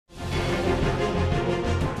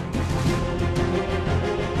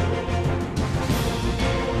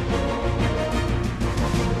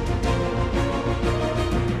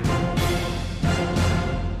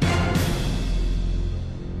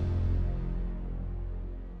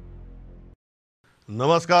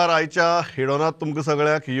नमस्कार. आयच्या हिडोनात तुमकां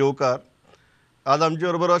सगळ्याक येवकार. आज आमचे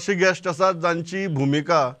बरोबर अशी गेस्ट आसात जांची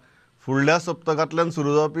भूमिका फुडल्या सप्तकांतल्यान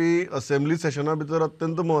सुरू जावपी असेंब्ली सेशना भितर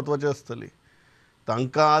अत्यंत म्हत्वाची आसतली.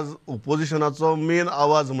 तांकां आज ओपोजिशनाचो मेन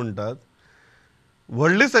आवाज म्हणटात.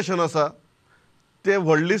 व्हडली सेशन आसा, ते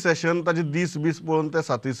व्हडली सेशन ताजे दीस पळोवन ते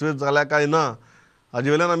सातिस्वेत जाल्या काय ना हाजे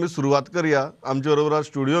वयल्यान आमी सुरवात करया. आमचे बरोबर आज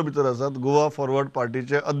स्टुडियो भितर आसात गोवा फॉरवर्ड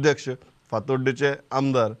पार्टीचे अध्यक्ष, फातोड्डेचे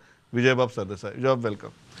आमदार विजय सरदेसाय. विजय वेलकम.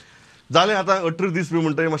 जालें आतां 18 दीस बी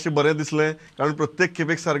म्हणटकीर मातशें बरें दिसलें, कारण प्रत्येक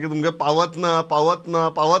खेपेक सारकें तुमकां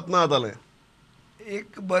पावत ना जालें.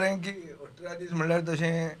 एक बरें की 18 दीस म्हणल्यार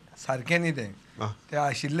तशें सारकें न्ही तें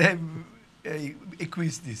आशिल्ले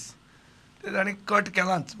 21 दीस ते ताणें कट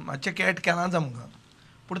केलांच, मातशें कॅट केलांच आमकां.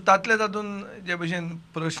 पूण तातूंत जे भशेन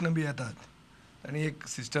प्रश्न बी येतात आनी एक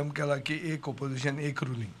सिस्टम केला की एक ओपोजिशन एक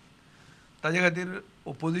रुलींग. ताजे खातीर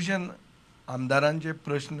ओपोजिशन आमदारांचे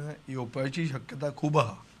प्रश्न येवपाची शक्यता खूब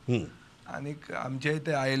आहा. आनीक आमचे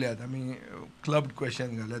ते आयल्यात, आमी क्लब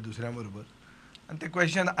क्वेश्चन घाल्यात दुसऱ्या बरोबर आनी ते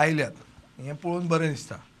क्वेश्चन आयल्यात. हें पळोवन बरें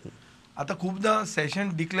दिसता. आतां खुबदां सेशन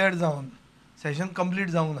डिक्लेअर जावन सेशन कंप्लीट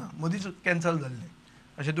जावंक ना, मदींच कॅन्सल जाल्लें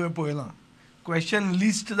अशें तुवें पळयलां. क्वेश्चन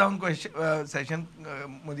लिस्ट जावन सेशन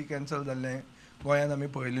मदीं कॅन्सल जाल्लें गोंयांत आमी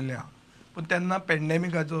पळयलेलें आहा. पूण तेन्ना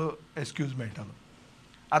पॅन्डेमिकाचो एक्सक्यूज मेळटालो.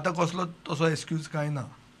 आतां कसलो तसो एक्सक्यूज कांय ना.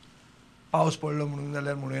 पावस पडलो म्हणून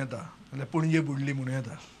जाल्यार म्हणूं येता, नाल्यार पणजे बुडली म्हणूं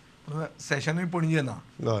येता, पूण सेशनूय पणजे ना.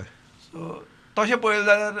 सो तशें पळयलें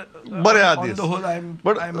जाल्यार बरें आहा.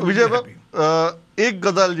 बट विजय एक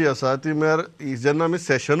गजाल जी आसा ती म्हळ्यार जेन्ना आमी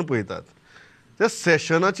सेशन पळयतात त्या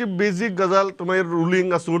सेशनाची बेजीक गजाल मागीर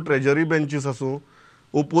रुलींग आसूं, ट्रेजरी बेंचीस आसूं,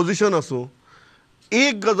 ओपोजिशन आसूं,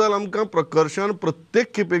 एक गजाल आमकां प्रकर्शान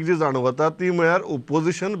प्रत्येक खेपेक जी जाणवता ती म्हळ्यार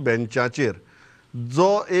ओपोजिशन बेंचाचेर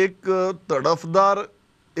जो एक तडफदार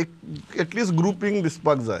एक एटलिस्ट ग्रुपींग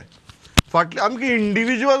दिसपाक जाय. फाटले आमकां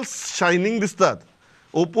इंडिविज्युअल्स शायनींग दिसतात,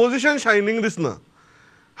 ओपोजिशन शायनींग दिसना.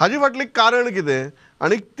 हाजे फाटलें कारण कितें?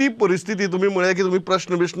 आनी ती परिस्थिती तुमी म्हळ्यार की तुमी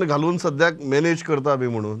प्रश्न घालून सद्याक मॅनेज करता बी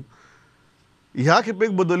म्हणून ह्या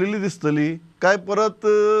खेपेक बदलिल्ली दिसतली काय परत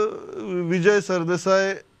विजय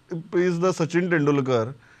सरदेसाय इज द सचिन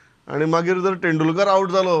तेंडुलकर आनी मागीर जर तेंडुलकर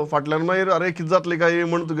आवट जालो फाटल्यान मागीर अरे कितें जातलें काय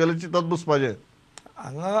म्हणून तुगेलें चिंतत बसपाचें.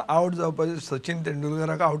 हांगा आवट जावपाचें सचिन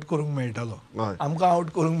तेंडुलकराक आवट करूंक मेळटालो, आमकां आवट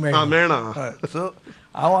करूंक मेळना. सो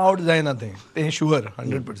हांव आवट जायना तें शुअर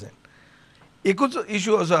 100%. एकूच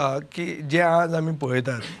इशू असो आहा की जे आज आमी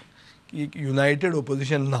पळयतात की युनायटेड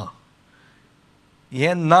ओपोजिशन ना.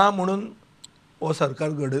 हें ना म्हणून हो सरकार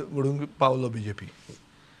घडूंक पावलो BJP.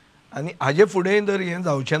 आनी हाजे फुडेंय जर हें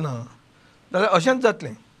जावचें ना जाल्यार अशेंच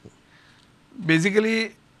जातलें. Basically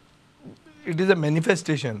it is a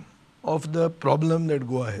manifestation of the problem that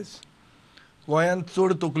Goa has. गोंयांत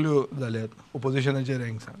चड तकल्यो जाल्यात ओपोजिशनाच्या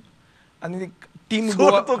रँक्सान आनी टीम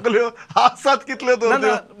गोवा तकल्यो आसात कितल्यो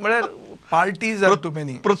म्हळ्यार पार्टीज आर टू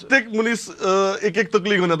मेनी. प्रत्येक मनीस एक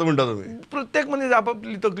तकली घेवन येता म्हणटा तुमी. प्रत्येक मनीस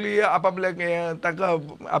आपापली तकली आपापल्याक हें ताका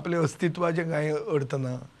आपल्या अस्तित्वाचें कांय अर्थ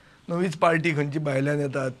ना. नवीच पार्टी खंयची भायल्यान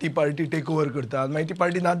येता, ती पार्टी टेक ओवर करता, मागीर ती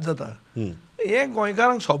पार्टी नाच जाता. हें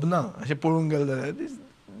गोंयकारांक सोबना अशें पळोवंक गेलें जाल्यार.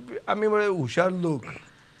 आमी म्हळ्यार हुशार लोक.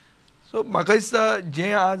 सो म्हाका दिसता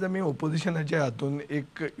जें आज आमी ओपोजिशनाच्या हातून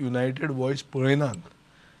एक युनायटेड वॉयस पळयनात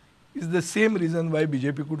is the same reason why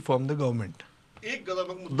BJP could form the government. एक गजाल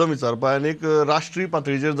म्हाका मुद्दम विचारपा आनी एक राष्ट्रीय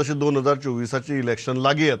पातळीचेर जशें 2024 इलेक्शन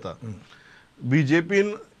लागीं येता,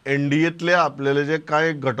 BJPन NDAतले आपलेले जे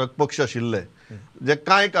कांय घटक पक्ष आशिल्ले जे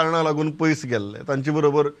कांय कारणां लागून पयस गेल्ले तांचे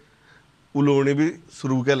बरोबर उलोवणी बी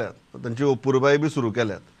सुरू केल्यात, तांची ओपुरबाय बी सुरू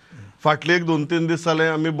केल्यात. फाटले एक 2-3 दीस जाले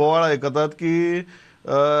आमी बोवाळ आयकतात की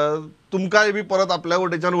तुमकांय बी परत आपल्या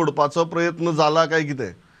वटेच्यान ओडपाचो प्रयत्न जाला काय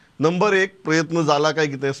कितें. नंबर 1 प्रयत्न जाला काय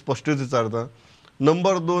कितें स्पश्टच विचारता.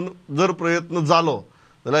 नंबर 2 जर प्रयत्न जालो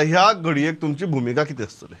जाल्यार ह्या घडयेक तुमची भुमिका कितें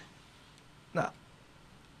आसतली? ना,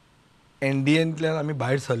 NDAंतल्यान आमी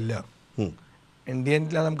भायर सरल्या.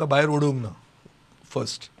 NDAंतल्यान आमकां भायर ओडूंक ना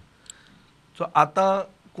फर्स्ट. सो आतां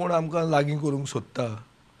कोण आमकां लागीं करूंक सोदता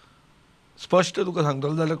स्पश्ट तुका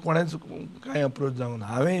सांगतलो जाल्यार कोणेच कांय अप्रोच जावंक ना.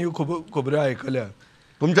 हांवें ह्यो खबऱ्यो आयकल्या.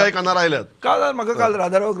 तुमच्याय कानार आयल्यात? म्हाका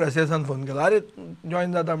राधाराव ग्रासियासान फोन केला. आरे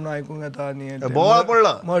जॉयन जाता म्हणून आयकूंक येता आनी बोवाळ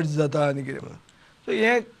पडला मर्ज जाता आनी कितें म्हणून. सो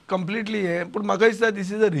हें कंप्लिटली हें. पूण म्हाका दिसता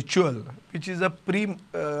this is a ritual which is a pre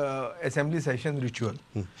assembly session ritual.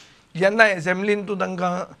 जेन्ना एसेंब्लीन तूं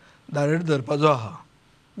तांकां डायरेक्ट धरपाचो आहा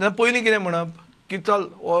तेन्ना पयलीं कितें म्हणप की चल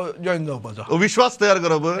हो जॉयन जावपाचो. विश्वास तयार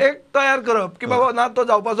करप, एक तयार करप की बाबा ना तो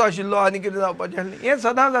जावपाचो आशिल्लो आनी कितें जावपाचें आसलें. हें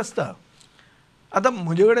सदांच आसता. आतां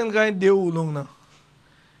म्हजे कडेन कांय देव उलोवंक ना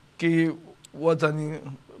की वच आनी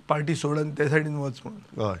पार्टी सोड आनी ते सायडीन वच म्हणून.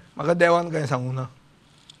 म्हाका देवान कांय सांगूंक ना.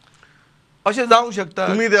 अशें जावंक शकता.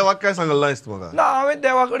 तुम्ही देवाक काय सांगलें नायस म्हाका? ना हांवें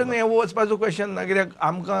देवा कडेन हें वचपाचो क्वेश्चन ना, कित्याक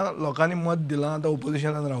आमकां लोकांनी मत दिलां आतां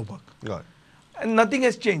ओपोजिशनान रावपाक. हय. And nothing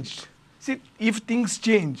has changed. See, if things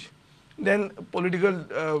change, then political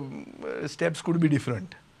steps could be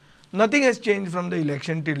different. Nothing has changed from the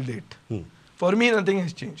election till date. For me, nothing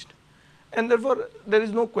has changed. And therefore, there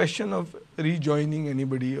is no question of rejoining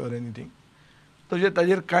anybody or anything.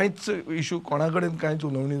 ताजेर कांयच issue कोणा कडेन कांयच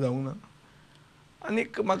उलोवणी जावंक ना.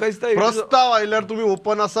 आनीक म्हाका दिसता प्रस्ताव आयल्यार तुम्ही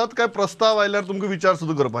ओपन आसात काय प्रस्ताव आयल्यार तुमकां विचार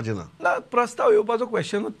सुद्दां करपाचे ना? ना, प्रस्ताव येवपाचो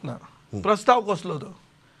क्वेश्चनूच ना. प्रस्ताव कसलो तो?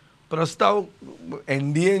 प्रस्ताव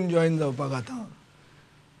NDAन जॉइन जावपाक आतां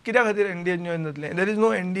कित्या खातीर NDAन जॉइन जातलें? There is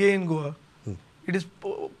no NDA in Goa. It is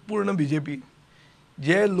पूर्ण BJP.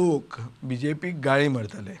 जे लोक BJPक गाळी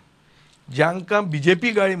मारताले, ज्यांकां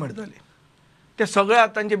BJP गाळी मारताले, ते सगळे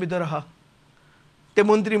आतां तांचे भितर आहा. ते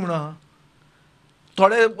मंत्री म्हणून आहा.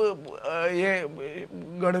 थोडे हे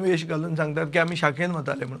गणवेश घालून सांगतात की आमी शाखेन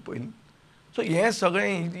वताले म्हणून पयलीं. सो हें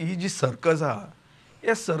सगळें ही जी सर्कस आहा,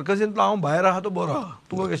 ह्या सर्कसींतलो हांव भायर आहा तो बरो आहा.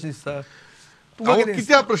 तुका कशें दिसता? तुका हांव कितें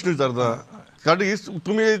कित्याक प्रश्न विचारता? कारण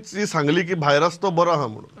तुमी जी सांगली की भायर आसा तो बरो आहा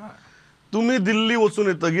म्हणून. तुम्ही दिल्ली वचून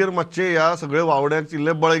येतगीर मातशे ह्या सगळ्या वावड्यांक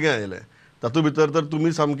इल्ले बळगे आयले. तातूंत भितर तर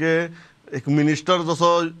तुमी सामके एक मिनिस्टर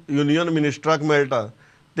जसो युनियन मिनिस्टराक मेळटा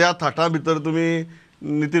त्या थाटा भितर तुमी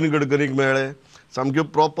नितीन गडकरीक मेळ्ळे. सामक्यो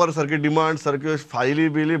प्रॉपर सारके डिमांड, सारक्यो फायली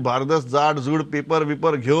बिली भारदस जाड जूड पेपर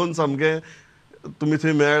बिपर घेवन सामके तुम्ही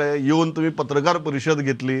थंय मेळ्ळे. येवन तुम्ही पत्रकार परिशद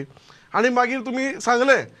घेतली आणि मागीर तुम्ही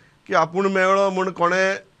सांगले की आपूण मेळ्ळो म्हूण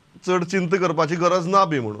कोणें चड चिंत करपाची गरज ना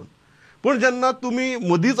बी म्हणून. पूण जेन्ना तुम्ही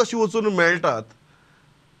मदींच अशी वचून मेळटात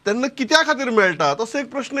तेन्ना कित्या खातीर मेळटात असो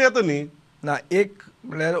एक प्रश्न येता न्ही? ना, एक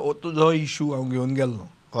म्हळ्यार जो इशू हांव घेवन गेल्लो,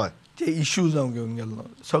 हय, ते इश्यूज हांव घेवन गेल्लो,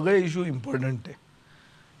 सगळे इशू इम्पॉर्टंट ते.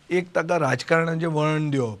 एक ताका राजकारणाचें वळण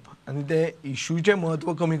दिवप आनी ते इशूचें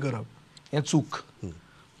म्हत्व कमी करप हें चूक.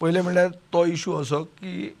 पयलें म्हणल्यार तो इशू असो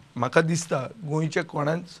की म्हाका दिसता गोंयच्या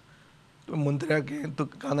कोणाच मंत्र्याक हें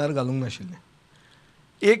कानार घालूंक नाशिल्लें.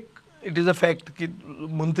 एक इट इज अ फॅक्ट की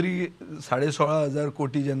मंत्री 16,500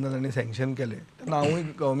 कोटी जेन्ना ताणें सँक्शन केले तेन्ना हांवूय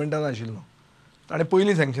गव्हर्मेंटान आशिल्लो. ताणें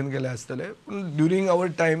पयलीं सँक्शन केले आसतलें, पूण during our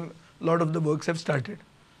time lot of the works have started.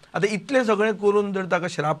 आतां इतलें सगळें करून जर ताका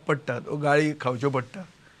श्राप पडटात वा गाळी खावच्यो पडटा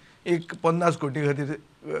एक 50 कोटी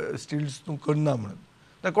खातीर स्टिल्स तूं करना म्हणून,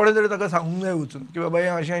 तर कोणें तरी ताका सांगूंक जाय वचून की बाबा हें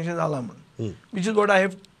अशें अशें जालां म्हणून. Which is what I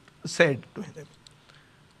have said to him.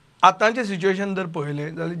 आतांचें सिच्युएशन जर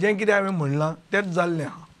पळयलें जाल्यार जें कितें हांवें म्हणलां तेंच जाल्लें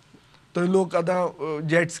आहा. थंय लोक आतां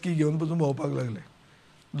जेट स्की घेवन पसून भोंवपाक लागले.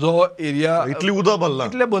 जो एरिया इतली उदक भरला,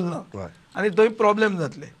 इतलें भरना आनी थंय प्रॉब्लेम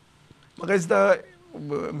जातले. म्हाका दिसता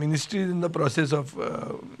ministry in the process of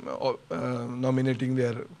nominating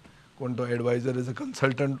their कोण तो advisor as a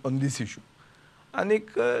consultant on this issue.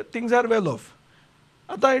 आनीक थिंग्स आर वेल ऑफ.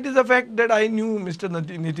 आतां it is a fact that I knew mister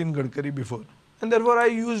Nitin Gadkari before, and therefore I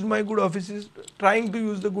used my good offices, trying to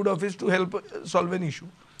use the good office to help solve an issue.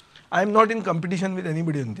 I am not in competition with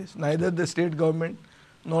anybody on this, neither the state government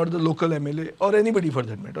nor the local MLA or anybody for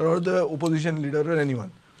that matter, or the opposition leader or anyone.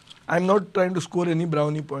 I am not trying to score any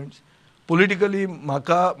brownie points. Politically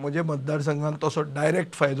म्हाका म्हज्या मतदारसंघान तसो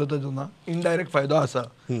direct फायदो ताजो ना, indirect फायदो आसा.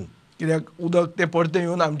 कित्याक उदक ते परते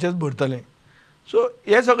येवन आमचेच भरतलें. सो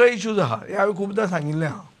हे सगळे इश्यूज आहा, हे हांवें खूबदां सांगिल्लें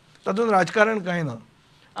आहा. तातूंत राजकारण कांय ना.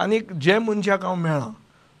 आनीक जे मनशाक हांव मेळ्ळां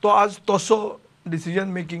तो आज तसो डिसिजन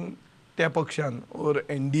मेकींग त्या पक्षान ओर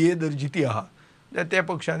NDA जर जिती आहा जाल्यार त्या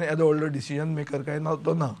पक्षान एज अ व्हडलो डिसिजन मेकर काय ना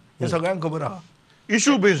तो ना, हें सगळ्यांक खबर आहा.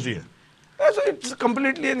 इशू बेस्ड हे. So it's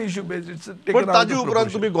completely an issue based. It's पण ताजे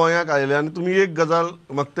उपरांत तुम्ही गोंयाक आयले आनी तुमी एक गजाल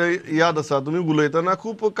म्हाका ते याद आसा, तुमी उलयतना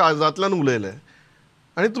खूब काळजांतल्यान उलयले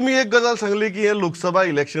आनी तुमी एक गजाल सांगली की हे लोकसभा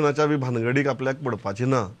इलेक्शनाच्या बी भानगडीक आपल्याक पडपाची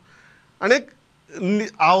ना. आनी एक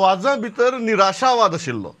आवाजा भितर निराशावाद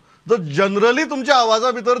आशिल्लो जो जनरली तुमच्या आवाजा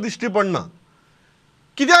भितर दिश्टी पडना.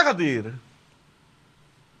 कित्या खातीर?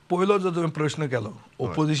 पयलो जो तुवें प्रश्न केलो,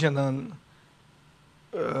 ओपोजिशनान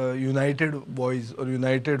united voice or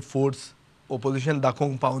united force opposition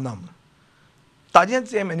दाखोवंक पावना म्हणून,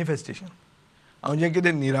 ताजेंच हें मॅनिफेस्टेशन. हांव जें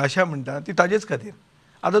कितें निराशा म्हणटा ती ताजेच खातीर.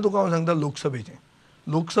 आतां तुका हांव सांगता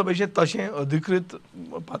लोकसभेचें तशें अधिकृत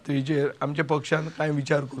पातळीचेर आमच्या पक्षान कांय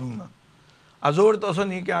विचार करूंक ना. हाजो अर्थ असो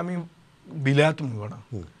न्ही की आमी भिल्यात म्हणून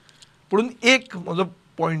कोणा. पूण एक म्हजो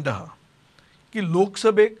पॉयंट आहा की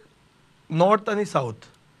लोकसभेक नॉर्थ आनी सावथ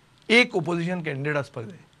एक ओपोजिशन कॅन्डिडेट आसपाक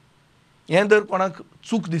जाय. हें जर कोणाक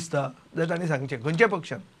चूक दिसता जाल्यार तांणी सांगचें. खंयच्या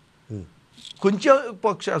पक्षान, खंयचे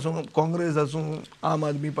पक्ष आसूं, काँग्रेस आसूं, आम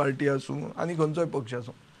आदमी पार्टी आसूं आनी खंयचोय पक्ष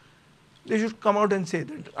आसूं, they should come out end say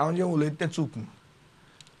that हांव जें उलयता तें चूक म्हणून.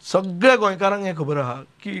 सगळ्या गोंयकारांक हें खबर आहा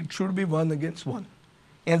की इट शूड बी 1 against 1.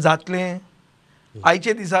 हें जातलें.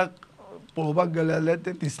 आयचे दिसाक पळोवपाक गेले जाल्यार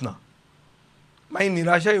तें दिसना. मागीर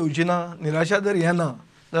निराशा येवची ना. निराशा जर येना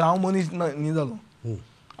जाल्यार हांव मनीस न्ही जालो.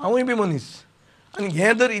 हांवूय बी मनीस. आनी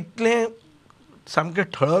हें जर इतलें सामकें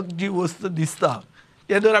ठळक जी वस्त दिसता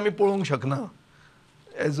तें जर आमी पळोवंक शकना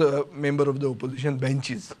as a member of the opposition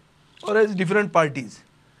benches or as different parties,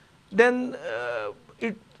 then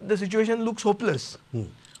the situation looks hopeless.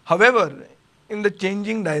 However, in the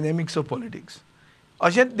changing dynamics of politics,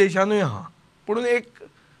 अशेंच देशानूय आहा. पूण एक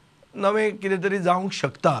नवें कितें तरी जावंक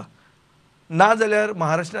शकता. ना जाल्यार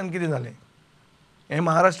महाराष्ट्रान कितें जालें? हें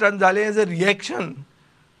महाराष्ट्रान जालें as a reaction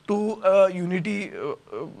to a unity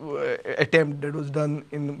attempt that was done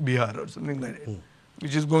in Bihar or something like that,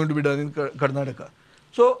 which is going to be done in Karnataka.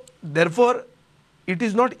 So, therefore, it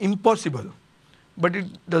is not impossible, but it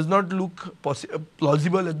does not look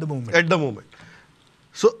plausible at the moment. At the moment.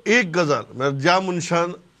 So, एक गजाल म्हणजे ज्या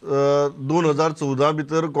मनशान 2014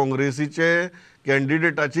 भितर काँग्रेसीचे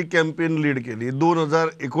कॅन्डिडेटाची campaign lead केली,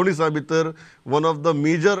 2019 भितर one of the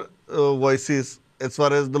major voices as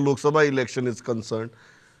far as the Lok Sabha election is concern.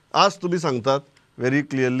 आज तुम्ही सांगतात व्हेरी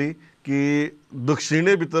क्लियरली की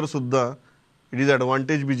दक्षिणे भितर सुद्धा इट इज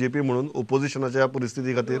एडवांटेज बीजेपी म्हणून ओपोजिशनाच्या ह्या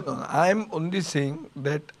परिस्थिती खातीर. I am only saying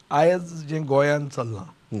that आयज जें गोंयांत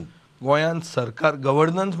चल्लां, गोंयांत सरकार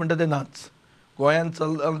गव्हर्नन्स म्हणटा तें नाच. गोंयांत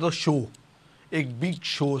चल्ला तो शो, एक बीग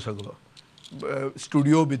शो सगळो,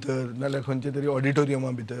 स्टुडियो भितर नाजाल्यार खंयचे तरी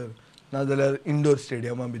ऑडिटोरियमा भितर नाजाल्यार इंडोर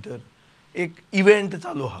स्टेडियमा भितर एक इव्हेंट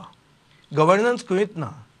चालू आहा. गव्हर्नन्स खंयच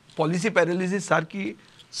ना. पॉलिसी पॅरालिसीस सारकी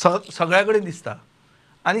सगळ्या कडेन दिसता.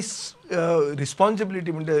 आनी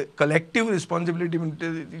रिस्पॉन्सिबिलिटी म्हणजे कलेक्टीव रिस्पॉन्सिबिलिटी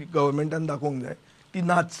म्हणजे गव्हर्मेंटान दाखोवंक जाय ती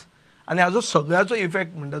नाच. आनी हाजो सगळ्याचो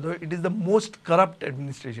इफेक्ट म्हणटा तो it is the most corrupt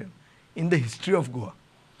administration in the history of Goa.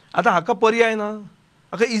 आतां हाका पर्याय ना,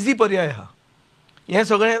 हाका इजी पर्याय आहा. हें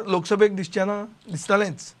सगळें लोकसभेक दिसचें ना,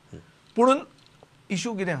 दिसतालेंच. पूण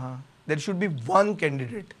इशू कितें आहा, देर should be one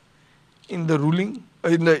candidate in the ruling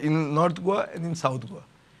in North Goa and in South Goa,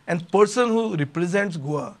 and person who represents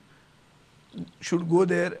Goa should go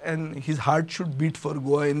there and his heart should beat for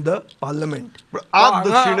Goa in the parliament.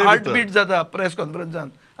 Heart beat जाता press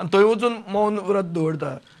कॉन्फरन्सान आनी थंय वचून मौन व्रत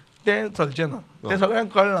दवरता तें चलचें ना. तें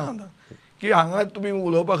सगळ्यांक कळना आतां की हांगा तुमी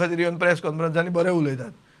उलोवपा खातीर येवन प्रेस कॉन्फरन्सांनी बरें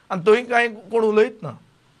उलयतात आनी थंय कांय कोण उलयत ना.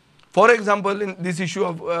 For example in this issue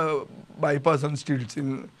of bypass on stilts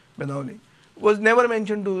in Benawali was never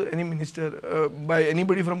mentioned to any minister by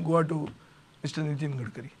anybody from Goa to Mr. Nitin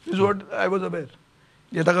Gadkari. This is what I was aware.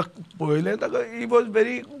 जे ताका पळयलें ताका he was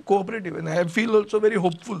very cooperative and I feel also very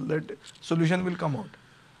hopeful that solution will come out.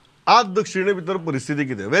 आज दक्षिणे भितर परिस्थिती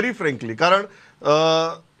कितें very frankly, कारण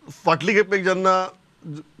फाटली खेपेक जेन्ना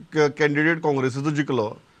कॅन्डिडेट काँग्रेसीचो जिखलो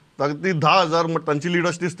ताका ती 10,000 तांची लीड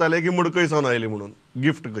अशी दिसताली की मडकय सावन आयली म्हणून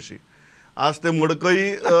गिफ्ट कशी. आज ते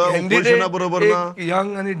मडकय ओपोजिशना बरोबर ना,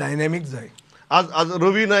 यंग आनी डायनॅमीक जाय. आज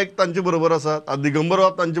रवी नायक तांचे बरोबर आसात, आज दिगंबर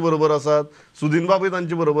बाब तांचे बरोबर आसात, सुदीन बाबूय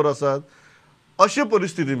तांचे बरोबर आसात. अशे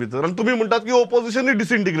परिस्थिती भितर आनी तुमी म्हणटात की ओपोजिशनूय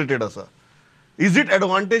डिसइंटिग्रेटेड आसा. Is it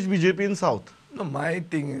advantage BJP in south? No, my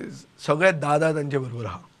thing is सगळे दादा तांचे बरोबर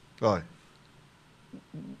आहा. हय,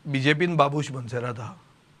 बीजेपीन बाबूश बनसेरात आहा,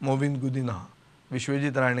 मोविन गुदीन आहा,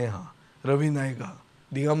 विश्वजीत राणे आहा, रवी नायक आहा,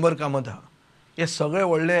 दिगंबर कामत आहा. हे सगळे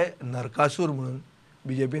व्हडले नरकासूर म्हणून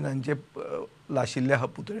बीजेपीन हांचे लाशिल्ले आहा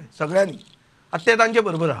पुतळे सगळ्यांनी. आतां ते तांचे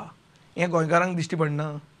बरोबर आहा. हें गोंयकारांक दिश्टी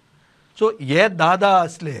पडना. सो हे दादा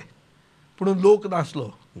आसले पूण लोक नासलो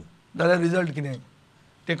जाल्यार रिजल्ट कितें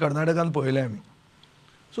तें कर्नाटकान पळयलें आमी.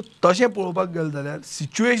 सो तशें पळोवपाक गेलें जाल्यार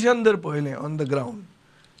सिच्युएशन जर पळयलें on the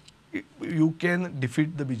ground you can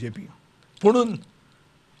defeat the BJP. पुणून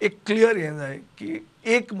एक क्लियर हें जाय की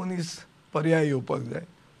एक मनीस पर्याय येवपाक जाय,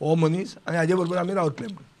 हो मनीस, आनी हाजे बरोबर आमी रावतले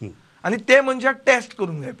म्हणून. आनी ते मनशाक टेस्ट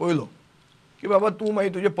करूंक जाय पयलो की बाबा तूं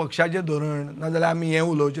मागीर तुजें पक्षाचें धोरण नाजाल्यार आमी हें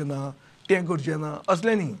उलोवचें ना, तें करचें ना,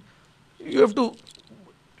 असलें न्ही. You have to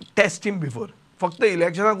taste him before. फक्त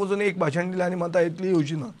इलेक्शनाक वचून एक भाशण दिलें आनी मतां इतली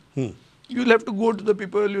येवची ना. You have to go to the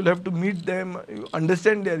people, you have to meet them, you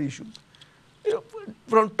understand there issues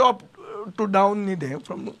from top to down न्ही. तें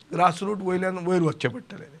फ्रॉम ग्रासरूट वयल्यान वयर वचचें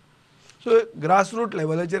पडटलें. सो ग्रासरूट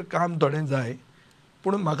लेवलाचेर काम थोडें जाय.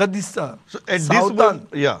 पूण म्हाका दिसता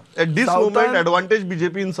eight this moment advantage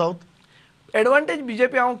BJP in south. Advantage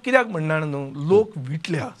BJP हांव कित्याक म्हणना न्हू, लोक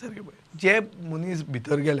विटल्या सारके पळय. जे मनीस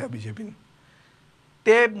भितर गेल्या बीजेपीन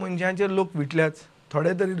ते मनशांचेर लोक विटल्याच.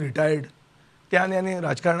 थोडे तरी रिटायर्ड, ते आनी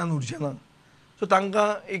राजकारणान उरचे ना. सो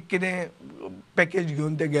तांकां एक कितें पॅकेज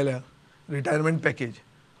घेवन ते गेल्या, रिटायरमेंट पॅकेज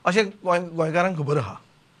अशें गोंयकारांक खबर आहा.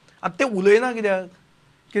 आतां ते उलयना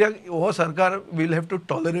कित्याक हो सरकार वील हॅव टू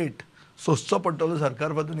टॉलरेट. सोंसचो पडटलो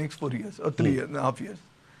सरकार for the next 4 years or 3.5 years.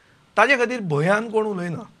 ताजे खातीर भंयान कोण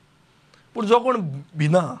उलयना. पूण जो कोण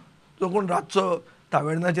भिना जो कोण रातचो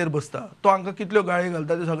तावेर्नाचेर बसता तो हांकां कितल्यो गाळी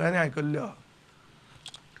घालता त्यो सगळ्यांनी आयकल्ल्यो आहा.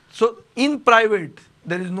 So in private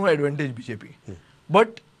there is no advantage BJP,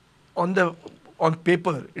 but on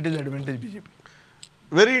paper it is advantage BJP.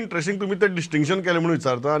 Very interesting. तुम्ही ते डिस्टिंक्शन केलें म्हणून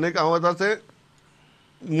विचारता. आनी हांव आतां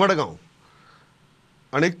तें मडगांव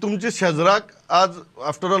आनी तुमचे शेजराक आज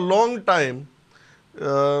after a long time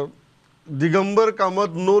Digambar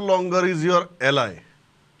Kamat no longer is your एलाय.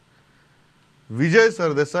 विजय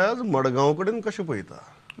सरदेसाय आज मडगांव कडेन कशें पळयता?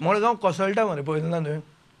 मडगांव कोसळटा मरे, पळयलें ना तुवें?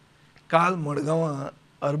 काल मडगांवां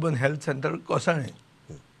अर्बन हेल्थ सेंटर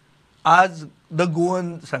कोसळ्ळें. आज द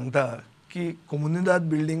गोवन सांगता की कोमुनिदाद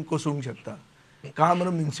बिल्डींग कोसळूंक शकता. काम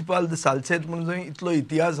म्युनिसिपल द सालसेत म्हणून थंय इतलो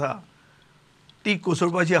इतिहास आहा ती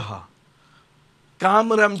कोसळपाची आहा.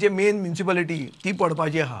 काम आमचे मेन म्युनिसिपालिटी ती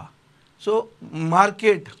पडपाची आहा. सो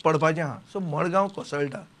मार्केट पडपाचें आहा. So Madgaon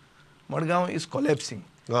कोसळटा. Madgaon is collapsing.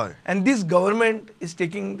 हय. And this government is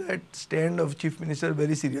taking that stand of chief minister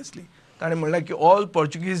very seriously. ताणें म्हणलां की all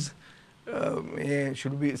Portuguese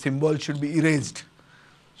should be symbols should be erased.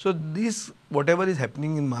 So this whatever is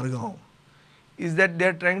happening in Margao is that they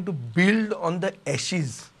are trying to build on the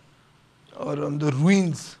ashes or on the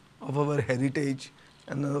ruins of our heritage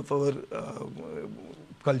and of our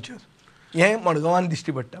culture. हें मडगांवान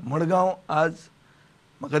दिश्टी पडटा. मडगांव आज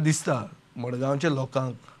म्हाका दिसता मडगांवच्या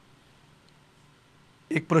लोकांक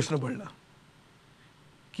एक प्रश्न पडला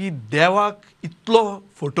की देवाक इतलो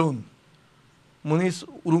फटोवन मनीस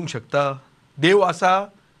उरूंक शकता? देव आसा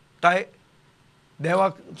काय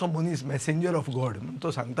देवाचो मनीस मेसेंजर ऑफ गॉड म्हणून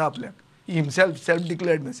तो सांगता आपल्याक, he himself self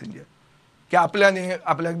declared messenger, की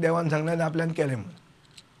आपल्याक देवान सांगलें आनी आपल्यान केलें म्हणून.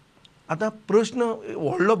 आतां प्रश्न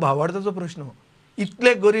व्हडलो भावार्थाचो प्रश्न.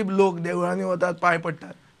 इतले गरीब लोक देवळांनी वतात, पांय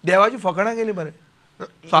पडटात, देवाची फकाणां केली बरें.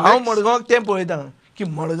 सो हांव मडगांवाक तें पळयतां की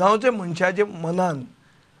मडगांवच्या मनशाच्या मनान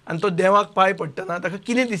आनी तो देवाक पांय पडटना ताका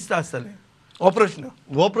कितें दिसता आसतलें, हो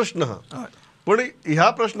प्रश्न आहा. पण ह्या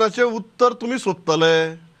प्रश्नाचें उत्तर तुमी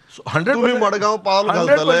सोदतले? 100% तुम्ही मडगांव पावल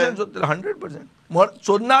घालतले? 100%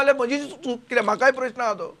 सोदना जाल्यार म्हजी चूक कितें? म्हाकाय प्रश्न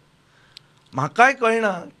आहा तो. म्हाकाय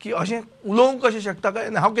कळना की अशें उलोवंक कशें शकता काय.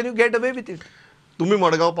 How can you get away with it? तुम्ही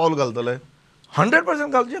मडगांव पावल घालतले?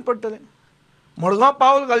 100% घालचेंच पडटलें. मडगांव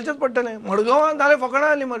पावल घालचेंच पडटलें. मडगांवां नाल्यार फकाणां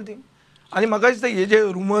जालीं मरे ती. आनी म्हाका दिसता हे जे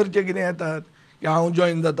रुमर जे कितें येतात की हांव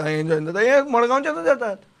जॉयन जाता, हे मडगांवच्यानूच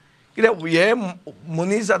येतात. कित्याक हे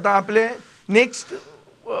मनीस आतां आपले नेक्स्ट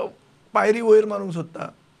पायरी वयर मारूंक सोदता.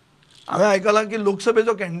 हांवें आयकलां की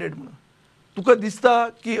लोकसभेचो कॅन्डिडेट म्हणून. तुका दिसता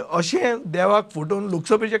की अशें देवाक फटोवन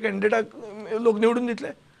लोकसभेच्या कॅन्डिडेटाक लोक निवडून दितले?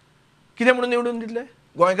 कितें म्हणून निवडून दितले?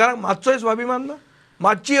 गोंयकारांक मातसोय स्वाभिमान ना,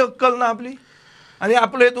 मातशी अक्कल ना आपली, आनी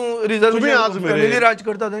आपले तूं रिजर्वेशन राज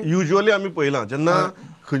करता थंय. युजली आमी पळयलां जेन्ना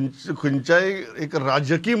खंयच्याय एक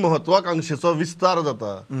राजकीय महत्वाकांक्षेचो विस्तार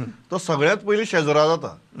जाता तो सगळ्यांत पयलीं शेजरा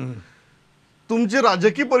जाता. तुमची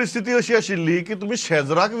राजकीय परिस्थिती अशी आशिल्ली की तुमी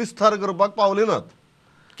शेजराक विस्तार करपाक पावले नात.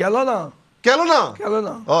 केलो ना.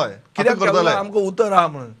 हय. कित्याक करतले? आमकां उतर आहा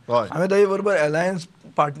म्हणून. हय. हांवें ताजे बरोबर अलायन्स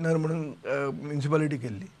पार्टनर म्हणून म्युनिसिपालिटी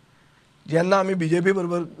केल्ली. जेन्ना आमी BJP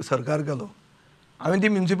बरोबर सरकार केलो, हांवें ती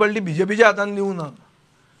म्युनिसिपालिटी BJPच्या हातान दिवं ना.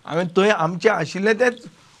 हांवें थंय आमचें आशिल्लें तेंच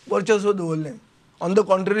वर्चस्व दवरलें. ऑन द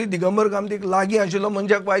कॉन्ट्ररी दिगंबर कामतीक लागीं आशिल्लो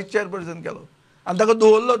मनशाक वायस चेअरपर्सन केलो आनी ताका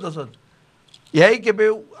दवरलो तसोच. ह्याय खेपे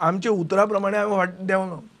आमच्या उतरा प्रमाणे हांवें वाट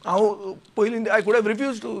देंवलो. हांव पयलीं I could have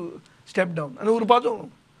refuse to step down आनी उरपाचो.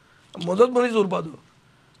 म्हजोच मनीस उरपाचो.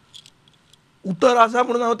 उतर आसा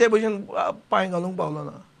म्हणून हांव ते भशेन पांय घालूंक पावलो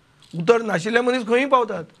ना. उतर नाशिल्ले मनीस खंयी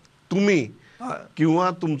पावतात. तुम्ही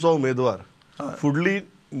किंवा तुमचो उमेदवार फुडली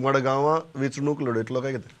मडगांवां वेंचणूक लडयतलो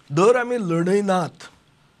काय कितें? जर आमी लडयनात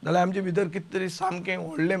जाल्यार आमचे भितर कितें तरी सामकें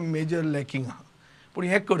व्हडलें मेजर लॅकिंग आहा. पूण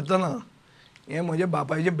हें करतना हें म्हज्या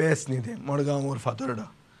बापायचें बेस्ट न्ही तें मडगांव ओर फातोर्डा.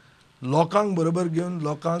 लोकांक बरोबर घेवन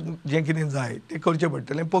लोकांक जें कितें जाय तें करचें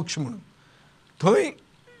पडटलें पक्ष म्हणून. थंय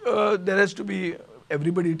there has to be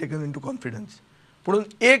everybody taken in to confidence. पूण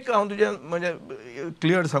एक हांव तुजें म्हणजे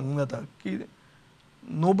क्लियर सांगूंक जाता की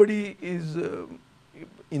नोबडी इज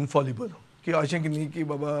इनफॉलिबल. की अशें न्ही की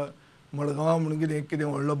बाबा मडगांवां म्हणून कितें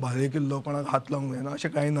व्हडलो भारे किल्लो कोणाक हात लावंक जायना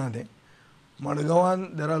अशें कांय ना तें. मडगांवान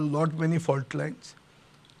there are lot many fault lines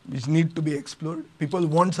which need to be explored. People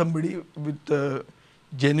want somebody with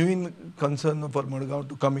genuine concern for Madgaon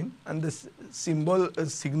to come in, and the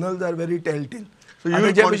signals are very telltale. So you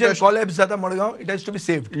will contest collapse zata Madgaon, it has to be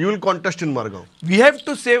saved. You will contest in Madgaon. We have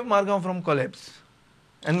to save Madgaon from collapse,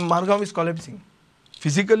 and Madgaon is collapsing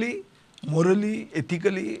physically, morally,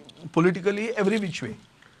 ethically, politically, every which way.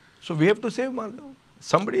 So we have to save Madgaon.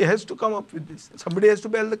 Somebody has to come up with this. Somebody has to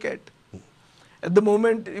bail the cat. At the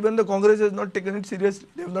moment, even the Congress has not taken it seriously.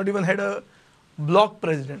 They have not even had a bloc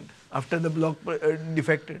president after the bloc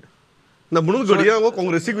defected. ना म्हणून घडये हांव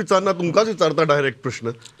काँग्रेसीक विचारना, तुमकांच विचारता direct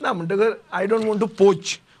प्रश्न. ना म्हणटकर I don't want to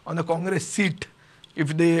poach on a Congress seat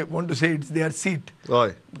if they want to say it's their seat, हय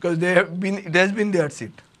because they have been it has been their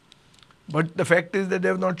seat. But the fact is that they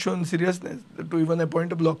have not shown seriousness to even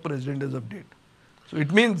appoint a block president as of date. So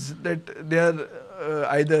it means that they are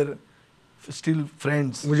either still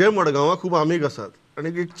friends. म्हणजे मडगांवां खूब आमीक आसात आनी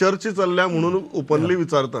एक चर्चा चल्ल्या म्हणून openly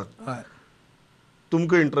विचारता. हय.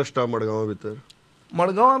 तुमकां इंट्रस्ट आहा मडगांवा भितर?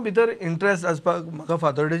 मडगांवा भितर इंट्रस्ट आसपाक म्हाका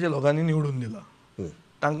फातोर्डेच्या लोकांनी निवडून दिला.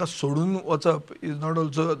 तांकां सोडून वचप is not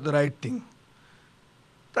also the right thing.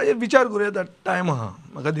 ताजेर विचार करूं येता, टायम आहा.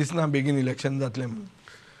 म्हाका दिसना बेगीन इलेक्शन जातलें म्हणून.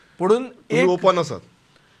 पुढून एक ओपन आसात.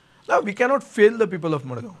 ना, we cannot fail the people of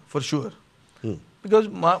Madgaon for sure, because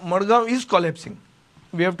Madgaon is collapsing.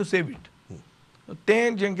 We have to save it.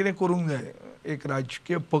 तें जें कितें करूंक जाय एक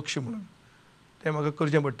राजकीय पक्ष म्हणून, तें म्हाका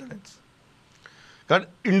करचें पडटलेंच. कारण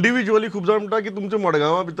इंडिव्हिज्युअली खूब जाण म्हणटा की तुमच्या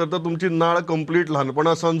मडगांवा भितर तर तुमची नाळ कंप्लीट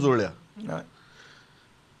ल्हानपणासान जुळ्या.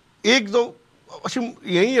 एक जो अशी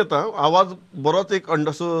हेंय येता आवाज, बरोच एक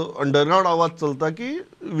अंडरग्रावंड आवाज चलता की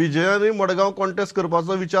विजयानी मडगांव कॉन्टेस्ट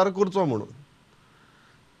करपाचो विचार करचो म्हणून.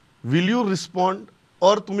 विल यू रिस्पॉन्ड,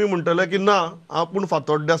 ऑर तुमी म्हणटले की ना आपूण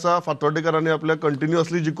फातोड्डे आसा, फातोड्डेकारांनी आपल्याक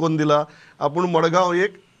कंटिन्युअसली जिखोवन दिला, आपूण मडगांव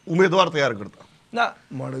एक उमेदवार तयार करता? ना,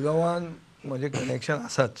 मडगांवान म्हजें कनेक्शन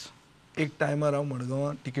आसाच. एक टायमार हांव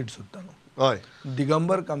मडगांवां टिकेट सोदतालो. हय.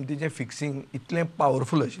 दिगंबर कामतीचें फिक्सिंग इतलें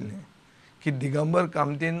पावरफूल आशिल्लें की दिगंबर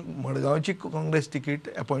कामतीन मडगांवची काँग्रेस तिकीट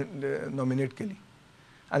नॉमिनेट केली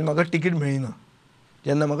आनी म्हाका तिकीट मेळ्ळी ना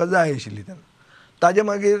जेन्ना म्हाका जाय आशिल्ली तेन्ना. ताजे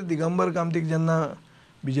मागीर दिगंबर कामतीक जेन्ना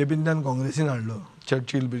बीजेपींतल्यान काँग्रेसीन हाडलो,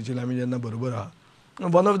 चर्चिल बिर्चिल आमी जेन्ना बरोबर आहा,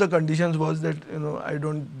 one of the conditions was that I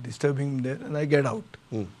don't disturb him there and I get out.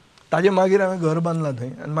 ताजे मागीर हांवें घर बांदलां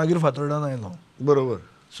थंय आनी मागीर फातोर्डान आयलो. बरोबर.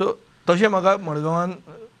 सो तशें म्हाका मडगांवान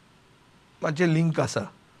मातशें लिंक आसा.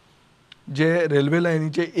 जे रेल्वे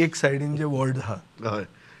लायनीचे एक सायडीन जे वॉर्ड आहा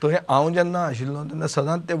थंय हांव जेन्ना आशिल्लो तेन्ना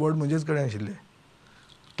सदांच ते वॉर्ड म्हजेच कडेन आशिल्ले.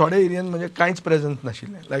 थोड्या एरियन म्हणजे कांयच प्रेजन्स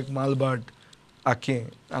नाशिल्लें, लायक मालबाट, आखें,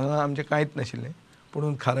 हांगा आमचें कांयच नाशिल्लें.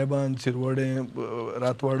 पुणून खारेबांद, शिरवडे,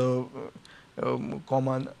 रातवाडो,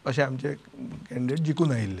 कोमान अशे आमचे कॅन्डिडेट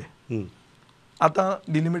जिखून आयिल्ले. आतां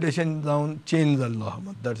डिलिमिटेशन जावन चेंज जाल्लो आहा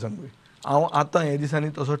मतदारसंघूय. हांव आतां हे दिसांनी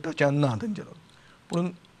तसो टचान ना तेंचे. पूण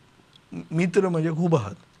मित्र म्हजे खूब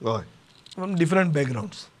आहात. हय. From different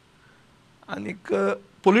backgrounds. आनीक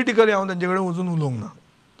पॉलिटिकली हांव तेंचे कडेन वचून उलोवंक ना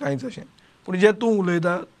कांयच अशें. पूण जें तूं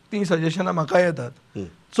उलयता तीं सजेशनां म्हाका येतात.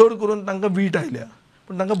 चड करून तांकां वीट आयल्या,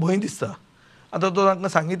 पूण तांकां भंय दिसता. आतां तो तांकां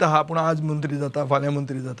सांगीत आहा पूण आज मंत्री जाता, फाल्यां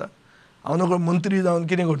मंत्री जाता. हांव नकळो मंत्री जावन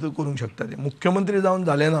कितें करूंक शकता ते? मुख्यमंत्री जावन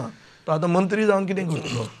जालें ना, तो आतां मंत्री जावन कितें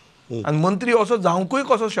करतलो? आनी मंत्री असो जावंकूय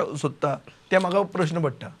कसो सोदता तें म्हाका प्रश्न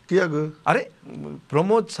पडटा. कित्याक? अरे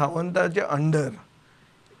प्रमोद सावंताचे अंडर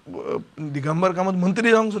दिगंबर कामत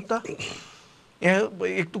मंत्री जावंक सोदता? हें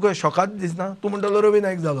एक तुका शॉकात दिसना? तूं म्हणटलो रवी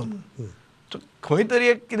नायक जालो म्हणून. खंय तरी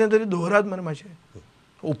एक कितें तरी दवरात मरे मातशें.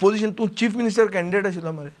 ओपोजिशन, तूं चीफ मिनिस्टर कॅन्डिडेट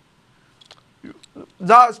आशिल्लो मरे,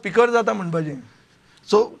 जा स्पिकर जाता म्हणपाचें.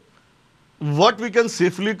 So what we can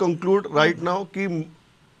safely conclude right now की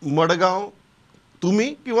मडगांव तुमी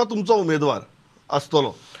किंवा तुमचो उमेदवार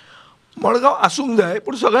आसतलो? मडगांव आसूंक जाय,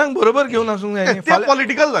 पूण सगळ्यांक बरोबर घेवन आसूंक जाय.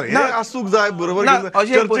 पॉलिटिकल जालें, आसूंक जाय, बरोबर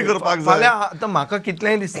चर्चा करपाक जाय. फाल्यां आतां म्हाका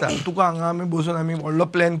कितलेंय दिसता, तुका हांगा आमी बसून आमी व्हडलो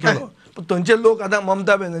प्लॅन केलो, पूण थंयचे लोक आतां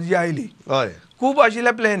ममता बॅनर्जी आयली, हय, खूब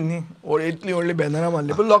आशिल्ले प्लॅन न्ही, इतली व्हडली बॅनरां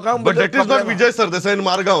मारली, पूण लोकांक that is not Vijay Sardesai in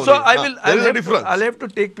Margao. So I have to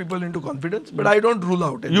take people in to confidence, but I don't rule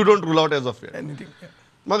out. You don't rule out as of yet anything.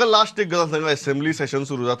 म्हाका लास्ट एक गजाल सांगा, असेंब्ली सेशन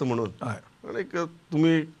सुरू जाता म्हणून, आनी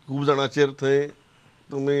तुमी खूब जाणांचेर थंय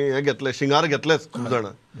तुमी हें घेतलें, शिंगार घेतलेच खूब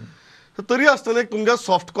जाणां. तरी आसतना एक तुमच्या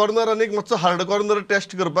सॉफ्ट कॉर्नर आनी एक मातसो हार्ड कॉर्नर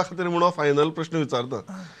टेस्ट करपा खातीर म्हणून फायनल प्रश्न विचारता.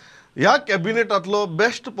 ह्या कॅबिनेटांतलो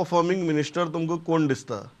बेस्ट परफॉर्मिंग मिनिस्टर तुमकां कोण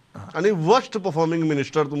दिसता आनी वर्स्ट परफॉर्मिंग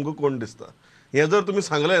मिनिस्टर तुमकां कोण दिसता? हें जर तुमी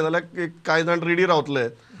सांगलें जाल्यार कांय जाण रेडी रावतले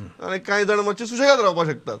आनी कांय जाण मातशे सुशेगाद रावपाक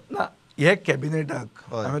शकतात. ना, हे कॅबिनेटाक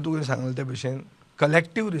हांवें तुका सांगलें ते भशेन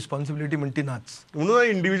कलेक्टीव रिस्पॉन्सिबिलिटी म्हणटी नाच, म्हणून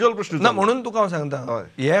इंडिव्हिज्युअल प्रश्न ना. म्हणून तुका हांव सांगता,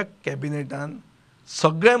 ह्या कॅबिनेटान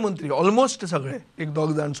सगळे मंत्री, ऑलमोस्ट सगळे, एक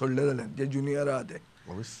दोग जाण सोडले जाल्यार जे ज्युनियर आहा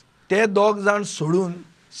ते दोग जाण सोडून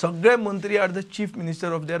सगळे मंत्री are the chief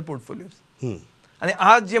minister of their portfolios. आनी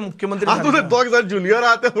आज जे मुख्यमंत्री दोग जाण ज्युनियर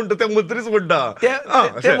आहा ते म्हणटा ते मंत्रीच म्हणटा,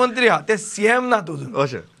 ते मंत्री आहा ते सीएम नात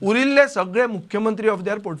अजून, उरिल्ले सगळे मुख्यमंत्री ऑफ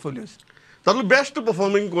देअर पोर्टफोलियोज. तातूंत बेस्ट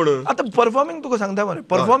परफॉर्मिंग कोण? आतां परफॉर्मिंग तुका सांगता मरे,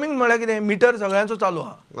 परफॉर्मिंग म्हळ्यार कितें, मिटर सगळ्यांचो चालू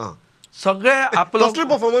आहा, सगळे आपलो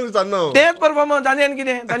परफॉर्मन्स विचारना, तेच परफॉर्मन्स, आनी आनी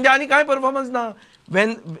कितें तांचे आनी कांय परफॉर्मन्स ना.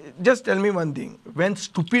 when just tell me one thing, when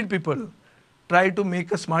stupid people try to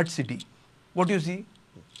make a smart city, what you see?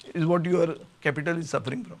 Is what your capital is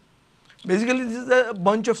suffering from. Basically this is a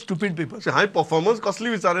bunch of stupid people. हांवें performance कसली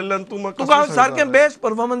विचारिल्ल्यान तूं म्हाका तुका हांव सारकें best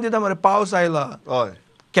performance दिता मरे. पावस आयला, हय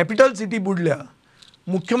कॅपिटल सिटी बुडल्या,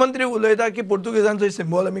 मुख्यमंत्री उलयता की पोर्तुगेजांचो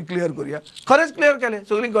सिंबॉल आमी क्लियर करूया. खरेंच क्लियर केलें.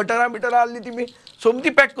 सगळीं गटारां बिटारां आसली ती सोमती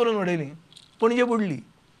पॅक करून उडयली. पणजे बुडली.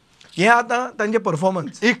 हे आतां तांचे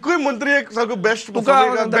परफॉर्मन्स. एकूय मंत्री एक सारको बेस्ट तुका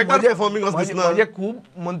बेटर परफॉर्मिंग असो दिसना. म्हजे खूब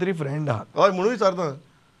मंत्री फ्रेंड आहात. हय म्हणून विचारता.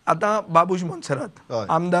 आतां बाबूश मोन्सेरात हय.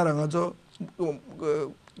 आमदार हांगाचो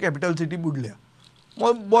कॅपिटल सिटी बुडल्या.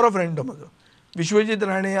 बरो फ्रेंड तो म्हजो. विश्वजीत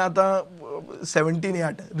राणे आतां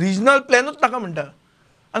 17 रिजनल प्लॅनूच नाका म्हणटा.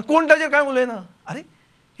 आनी कोण ताचेर कांय उलयना. अरे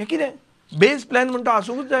हें कितें बेस प्लॅन म्हणटा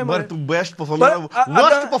आसूंकच जाय बरं मरे. तू बेस्ट परफॉर्मिंग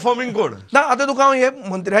वर्स्ट परफॉर्मिंग कोण? ना आतां तुका हांव हे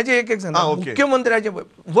मंत्र्याचे एक सांगता. ओके. मुख्यमंत्र्याचे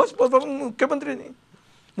वर्स्ट परफॉर्मिंग मुख्यमंत्री न्ही.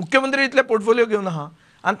 मुख्यमंत्री इतले पोर्टफोलियो घेवन आहा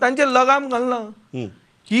आनी तांचे लगाम घालना.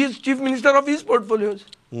 He is chief minister of his portfolios.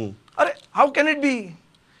 अरे how can it be?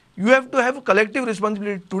 You have to have collective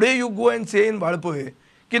responsibility. Today you go and say in Valpoi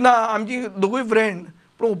की ना आमची दोगूय फ्रेंड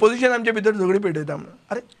पूण ओपोजिशन आमचे भितर झगडी पेटयता म्हणून.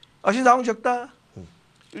 अरे अशें जावंक शकता?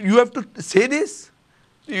 यू हॅव टू से दीस.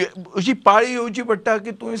 अशी पाळी येवची पडटा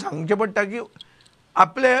की तुवें सांगचें पडटा की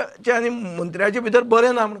आपल्याचे आनी मंत्र्याचे भितर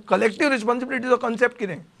बरें ना म्हणून. कलेक्टिव्ह रिस्पॉन्सिबिलिटीचो कॉन्सेप्ट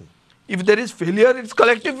कितें? If there is failure it's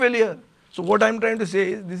collective failure. So what I am trying to say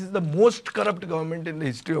is this is the most corrupt government in the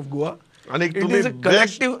history of Goa. आणि इट तुम्ही इज अ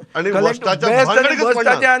बेस्ट आणि वर्स्टाच्या collective भानगडीकच best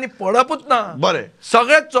पडना. आनी पडपूच ना. बरें.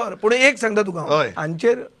 सगळेच चोर. पूण एक सांगता तुका हांव. हय.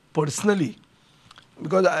 हांचेर personally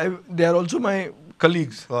because they are also my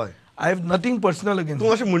colleagues. हय. I have nothing personal against.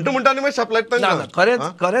 तूं अशें म्हणटा म्हणटा आनी मागीर शापलायता ना ना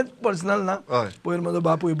खरेंच पर्सनल ना. हय. पयर म्हजो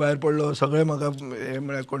बापूय भायर पडलो. सगळे म्हाका हे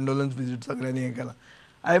म्हळ्यार कंडोलन्स विजीट सगळ्यांनी हें केलां.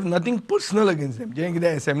 I have nothing personal against them. जें कितें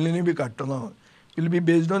एसेंब्लीनी बी काडटलो हांव will be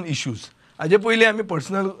based on issues. हाजे पयलीं आमी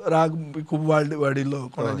पर्सनल राग खूब वाडिल्लो.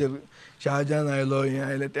 कोणाचेर शहाजान आयलो हें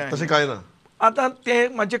आयलें तें तशें कांय ना. आतां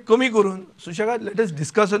तें मातशें कमी करून सुशेगाद let us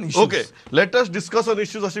discuss on issues. Okay let us discuss on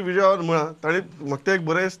issues अशी विजय म्हणा. ताणी म्हाका तें एक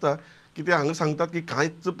बरें दिसता की ते हांगा सांगतात की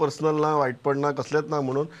कांयच पर्सनल ना वायटपण ना कसलेंच ना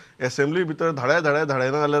म्हणून. एसेंब्ली भितर धाडायना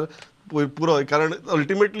जाल्यार पुरो. कारण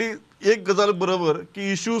अल्टिमेटली एक गजाल बरोबर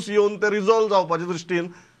की इश्यूज येवन ते रिजॉल्व जावपाचे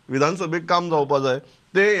दृश्टीन विधानसभेक काम जावपा जाय.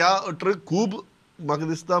 ते ह्या अठरेक खूब म्हाका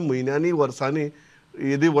दिसता म्हयन्यांनी वर्सांनी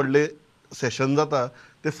येदी व्हडले सेशन जाता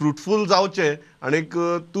ते फ्रुटफूल जावचे. आनीक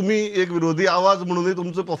तुमी एक विरोधी आवाज म्हणूनय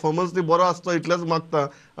तुमचो परफॉर्मन्स बरो आसचो इतलेंच मागता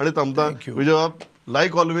आनी थांबता. विजय बाब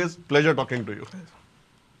लायक always pleasure talking to you.